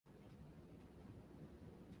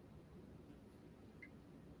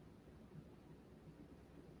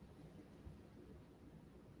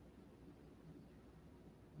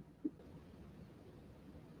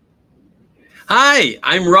Hi,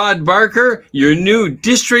 I'm Rod Barker, your new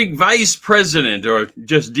District Vice President, or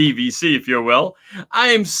just DVC, if you will. I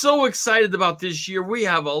am so excited about this year. We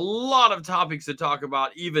have a lot of topics to talk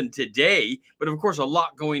about even today, but of course, a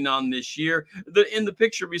lot going on this year. In the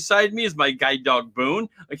picture beside me is my guide dog, Boone.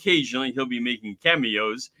 Occasionally, he'll be making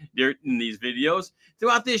cameos in these videos.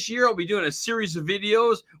 Throughout this year, I'll be doing a series of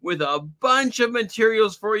videos with a bunch of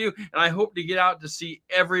materials for you, and I hope to get out to see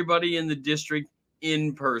everybody in the district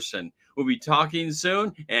in person. We'll be talking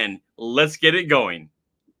soon, and let's get it going.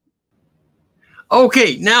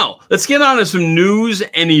 Okay, now let's get on to some news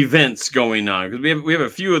and events going on, because we have a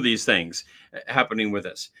few of these things happening with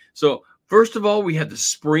us. So first of all, we have the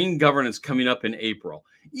spring governance coming up in April.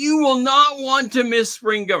 You will not want to miss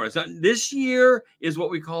spring governance. Now, this year is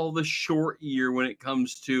what we call the short year when it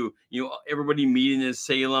comes to, everybody meeting in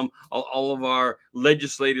Salem, all of our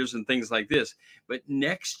legislators and things like this. But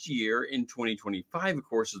next year in 2025, of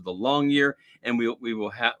course, is the long year, and we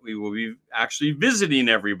will be actually visiting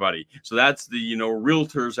everybody. So that's the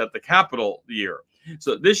realtors at the Capitol year.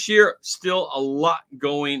 So this year, still a lot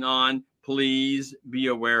going on. Please be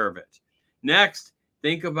aware of it. Next,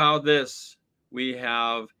 think about this. We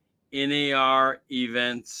have NAR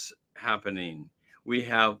events happening. We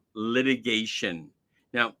have litigation.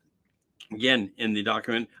 Now, again, in the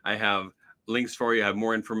document, I have links for you. I have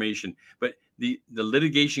more information. But the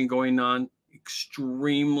litigation going on,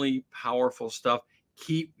 extremely powerful stuff.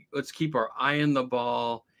 Let's keep our eye on the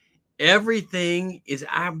ball. Everything is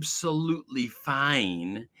absolutely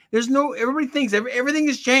fine. Everybody thinks everything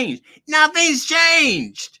has changed. Nothing's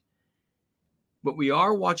changed. But we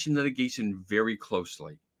are watching litigation very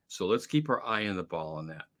closely. So let's keep our eye on the ball on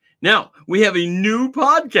that. Now, we have a new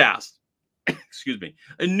podcast. Excuse me.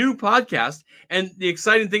 A new podcast. And the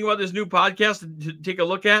exciting thing about this new podcast to take a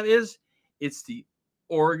look at is it's the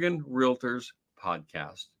Oregon Realtors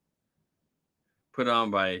Podcast. Put on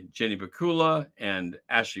by Jenny Bakula and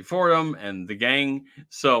Ashley Fordham and the gang.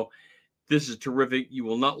 So this is terrific. You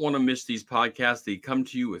will not want to miss these podcasts. They come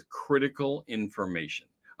to you with critical information.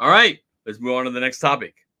 All right. Let's move on to the next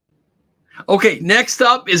topic. Okay, next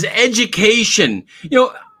up is education.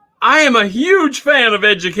 I am a huge fan of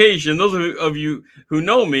education. Those of you who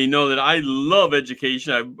know me know that I love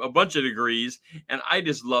education. I have a bunch of degrees, and I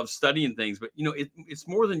just love studying things. But, it's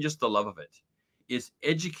more than just the love of it. It's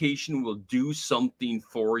education will do something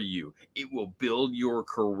for you. It will build your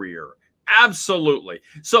career. Absolutely.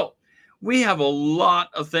 So we have a lot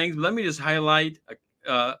of things. Let me just highlight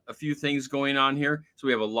a few things going on here. So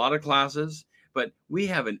we have a lot of classes, but we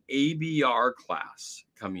have an ABR class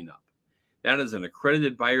coming up. That is an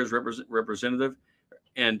accredited buyer's representative.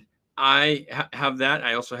 And I have that.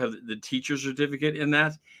 I also have the teacher certificate in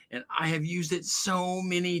that. And I have used it so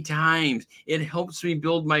many times. It helps me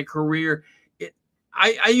build my career.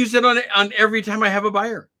 I use it on every time I have a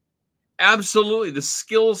buyer. Absolutely. The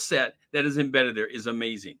skill set that is embedded there is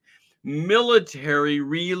amazing. Military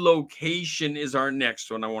relocation is our next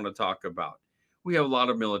one I want to talk about. We have a lot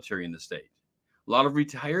of military in the state, a lot of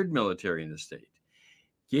retired military in the state.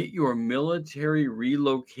 Get your military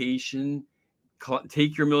relocation,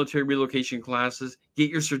 take your military relocation classes, get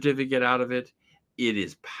your certificate out of it. It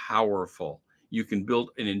is powerful. You can build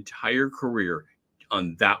an entire career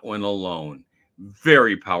on that one alone.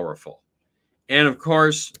 Very powerful. And of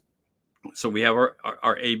course, so we have our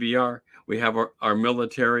ABR, we have our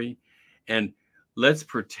military. And let's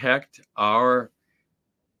protect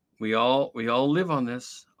we all live on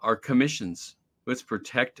this, our commissions. Let's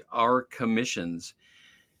protect our commissions.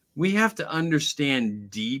 We have to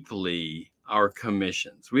understand deeply our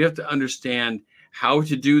commissions. We have to understand how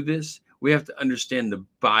to do this. We have to understand the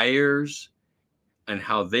buyers and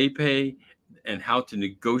how they pay and how to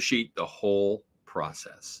negotiate the whole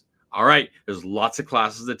process. All right, there's lots of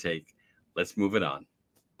classes to take. Let's move it on.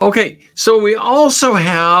 Okay, so we also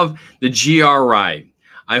have the GRI.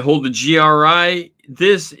 I hold the GRI.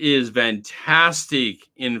 This is fantastic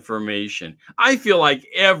information. I feel like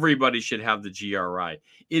everybody should have the GRI.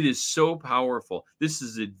 It is so powerful. This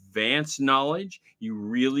is advanced knowledge. You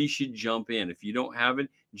really should jump in. If you don't have it,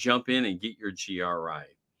 jump in and get your GRI.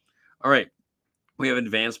 All right, we have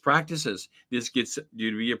advanced practices. This gets you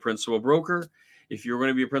to be a principal broker. If you're going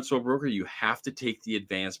to be a principal broker, you have to take the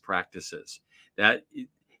advanced practices.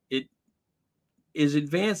 It is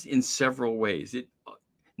advanced in several ways. It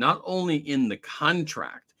not only in the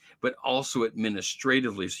contract, but also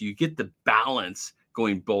administratively. So you get the balance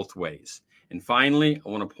going both ways. And finally, I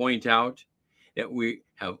want to point out that we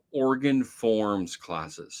have organ forms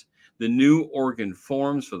classes. The new organ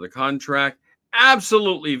forms for the contract,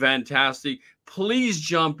 absolutely fantastic. Please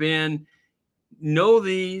jump in, know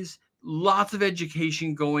these. lots of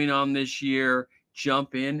education going on this year.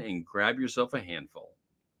 Jump in and grab yourself a handful.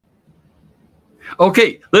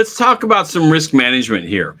 Okay, let's talk about some risk management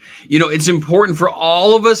here. You know, it's important for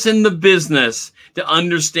all of us in the business to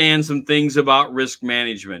understand some things about risk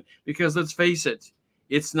management, because let's face it,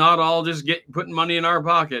 it's not all just putting money in our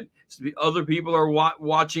pocket. Other people are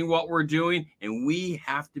watching what we're doing, and we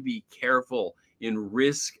have to be careful in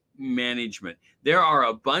risk management. There are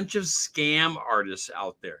a bunch of scam artists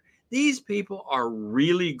out there. These people are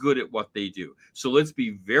really good at what they do. So let's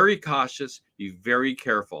be very cautious, be very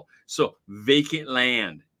careful. So vacant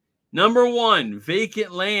land. Number one,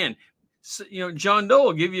 vacant land. So, you know, John Doe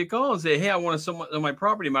will give you a call and say, hey, I want to sell my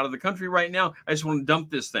property. I'm out of the country right now. I just want to dump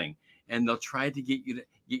this thing. And they'll try to get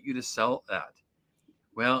you to sell that.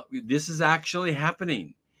 Well, this is actually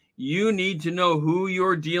happening. You need to know who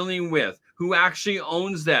you're dealing with, who actually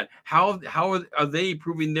owns that. How are they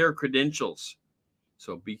proving their credentials?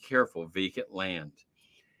 So be careful, vacant land.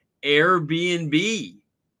 Airbnb.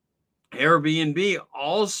 Airbnb,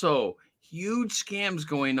 also huge scams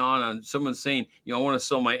going on someone saying, you know, I want to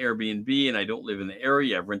sell my Airbnb and I don't live in the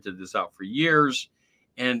area. I've rented this out for years,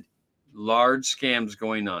 and large scams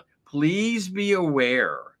going on. Please be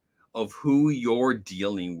aware of who you're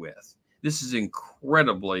dealing with. This is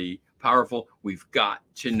incredibly powerful. We've got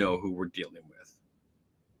to know who we're dealing with.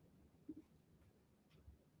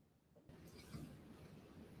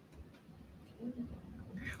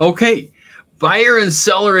 Okay, buyer and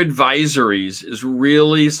seller advisories is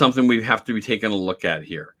really something we have to be taking a look at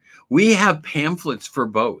here. We have pamphlets for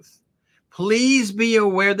both. Please be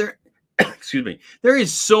aware there, excuse me, there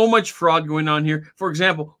is so much fraud going on here. For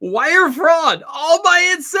example, wire fraud all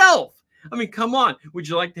by itself. I mean, come on. Would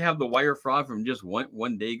you like to have the wire fraud from just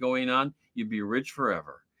one day going on? You'd be rich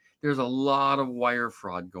forever. There's a lot of wire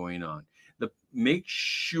fraud going on. Make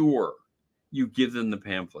sure you give them the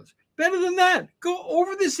pamphlets. Better than that, go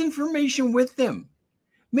over this information with them.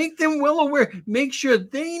 Make them well aware. Make sure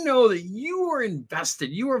they know that you are invested.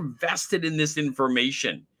 You are vested in this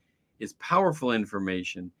information. It's powerful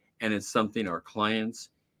information, and it's something our clients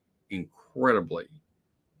incredibly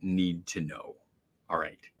need to know. All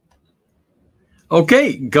right.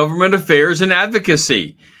 Okay, government affairs and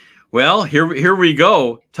advocacy. Well, here we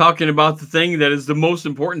go, talking about the thing that is the most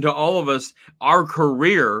important to all of us, our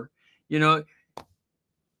career. You know,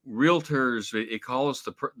 realtors, they call us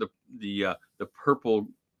the purple,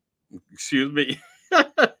 excuse me.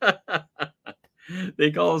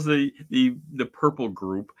 They call us the purple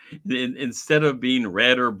group. Instead of being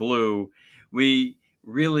red or blue, we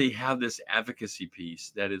really have this advocacy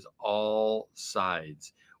piece that is all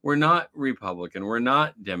sides. We're not Republican. We're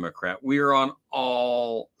not Democrat. We are on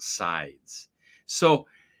all sides. So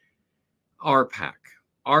RPAC.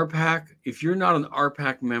 RPAC, if you're not an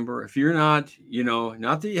RPAC member, if you're not, you know,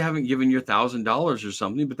 not that you haven't given your $1,000 or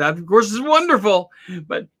something, but that, of course, is wonderful.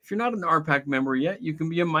 But if you're not an RPAC member yet, you can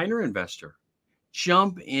be a minor investor.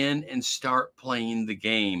 Jump in and start playing the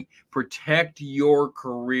game. Protect your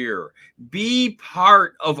career. Be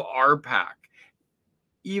part of RPAC.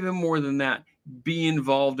 Even more than that, be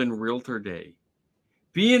involved in Realtor Day.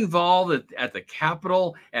 Be involved at the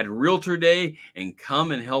Capitol at Realtor Day and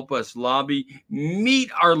come and help us lobby.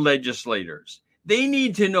 Meet our legislators. They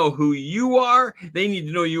need to know who you are. They need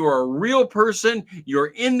to know you are a real person. You're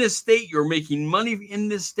in this state. You're making money in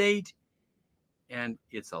this state. And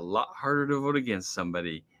it's a lot harder to vote against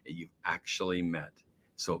somebody that you've actually met.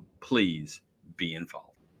 So please be involved.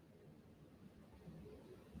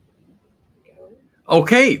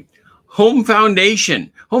 Okay. Home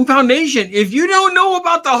Foundation. Home Foundation. If you don't know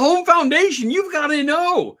about the Home Foundation, you've got to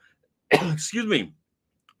know. Excuse me.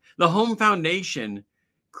 The Home Foundation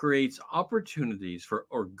creates opportunities for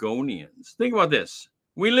Oregonians. Think about this.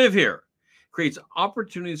 We live here. Creates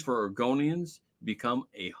opportunities for Oregonians to become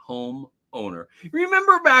a home owner.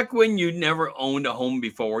 Remember back when you never owned a home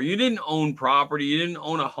before? You didn't own property. You didn't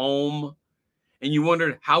own a home. And you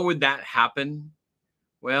wondered, how would that happen?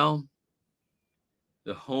 Well,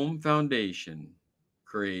 the Home Foundation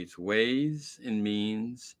creates ways and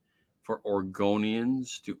means for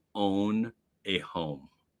Oregonians to own a home.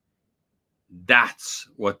 That's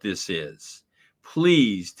what this is.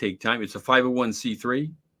 Please take time. It's a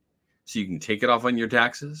 501c3, so you can take it off on your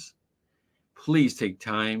taxes. Please take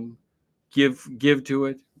time, give to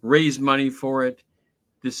it, raise money for it.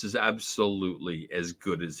 This is absolutely as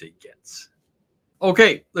good as it gets.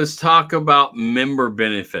 Okay, let's talk about member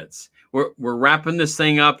benefits. We're wrapping this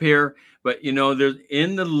thing up here, but you know, there's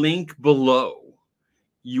in the link below,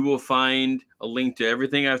 you will find a link to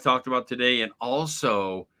everything I've talked about today, and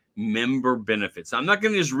also member benefits. I'm not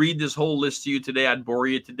going to just read this whole list to you today. I'd bore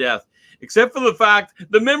you to death, except for the fact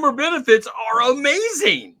the member benefits are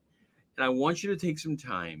amazing. And I want you to take some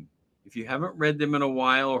time. If you haven't read them in a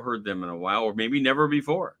while or heard them in a while, or maybe never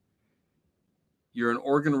before, you're an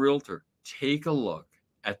Oregon realtor, take a look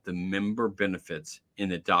at the member benefits in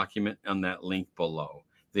the document on that link below.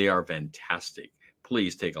 They are fantastic.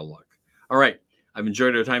 Please take a look. All right. I've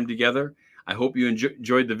enjoyed our time together. I hope you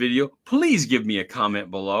enjoyed the video. Please give me a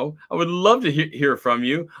comment below. I would love to hear from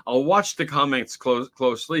you. I'll watch the comments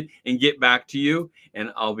closely and get back to you.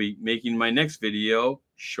 And I'll be making my next video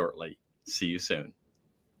shortly. See you soon.